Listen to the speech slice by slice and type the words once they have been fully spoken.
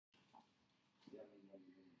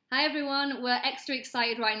Hi everyone, we're extra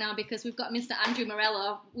excited right now because we've got Mr. Andrew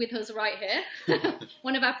Morello with us right here,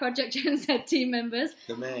 one of our Project Gen Z team members.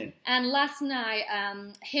 The man. And last night,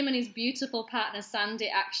 him and his beautiful partner Sandy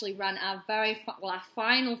actually ran our our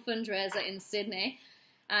final fundraiser in Sydney.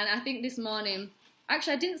 And I think this morning,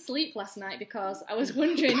 actually I didn't sleep last night because I was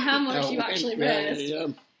wondering how much you actually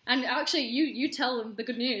raised. And actually, you tell them the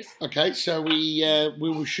good news. Okay, so we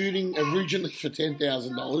were shooting originally for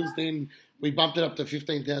 $10,000, then we bumped it up to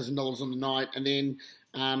 $15,000 on the night, and then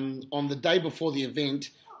on the day before the event,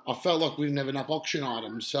 I felt like we didn't have enough auction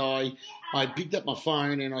items, so I picked up my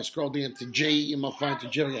phone and I scrolled down to G in my phone to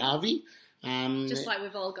Jerry Harvey. Just like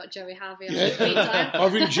we've all got Jerry Harvey on the screen time. I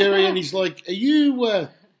ring Jerry and he's like, "Are you?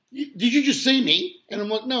 Did you just see me?" And I'm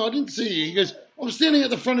like, "No, I didn't see you." He goes, "I'm standing at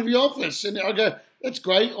the front of your office," and I go, "That's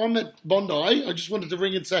great. I'm at Bondi. I just wanted to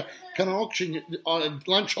ring and say, can I auction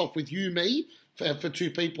lunch off with you, me, for two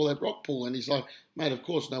people at Rockpool?" And he's like, "Mate, of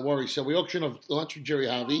course, no worries." So we auctioned off lunch with Jerry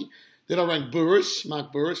Harvey. Then I rang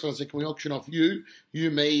Mark Burris, and I said, "Can we auction off you,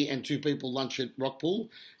 me, and two people lunch at Rockpool?"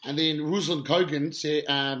 And then Ruslan Kogan said,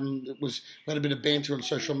 we had a bit of banter on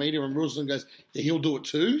social media, and Ruslan goes, "Yeah, he'll do it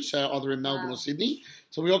too." So either in Melbourne or Sydney.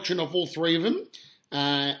 So we auctioned off all three of them.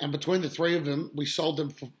 And between the three of them, we sold them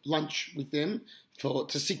for lunch with them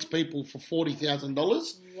to six people for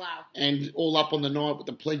 $40,000. Wow. And all up on the night with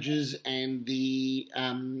the pledges and the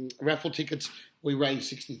raffle tickets, we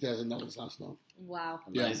raised $60,000 last night. Wow.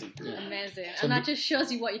 Amazing. Yeah. Amazing. And that just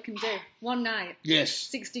shows you what you can do. One night. Yes.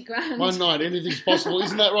 60 grand. One night, anything's possible.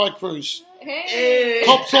 Isn't that right, Cruz? Hey.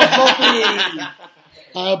 Tops off property.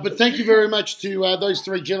 But thank you very much to those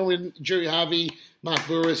three gentlemen, Jerry Harvey, Mark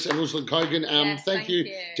Burris and Ruslan Kogan. Yes, thank you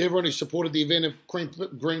to everyone who supported the event of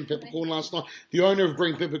Green Peppercorn last night. The owner of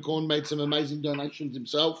Green Peppercorn made some amazing donations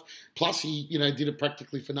himself. Plus, he did it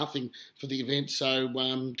practically for nothing for the event. So,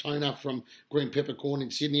 Tona from Green Peppercorn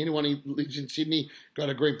in Sydney. Anyone who lives in Sydney, go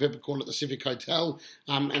to Green Peppercorn at the Civic Hotel.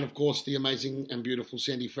 And, of course, the amazing and beautiful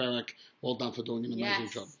Sandy Farrak. Well done for doing an amazing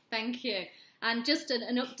job. Thank you. And just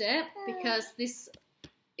an update, because this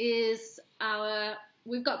is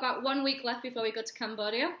we've got about 1 week left before we go to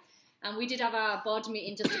Cambodia, and we did have our board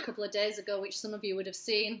meeting just a couple of days ago, which some of you would have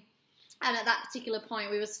seen, and at that particular point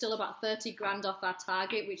we were still about 30 grand off our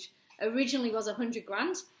target, which originally was 100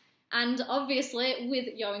 grand, and obviously with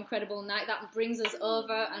your incredible night that brings us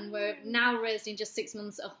over, and we're now raised in just 6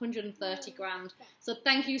 months 130 grand. So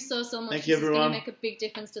thank you so much. Thank you, everyone. It's going to make a big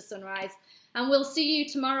difference to Sunrise. And we'll see you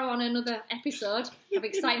tomorrow on another episode of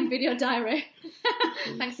Exciting Video Diary.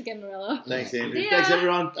 Thanks again, Morello. Thanks, Andrew. Thanks,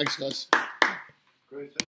 everyone. Thanks, guys.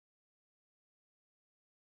 Great.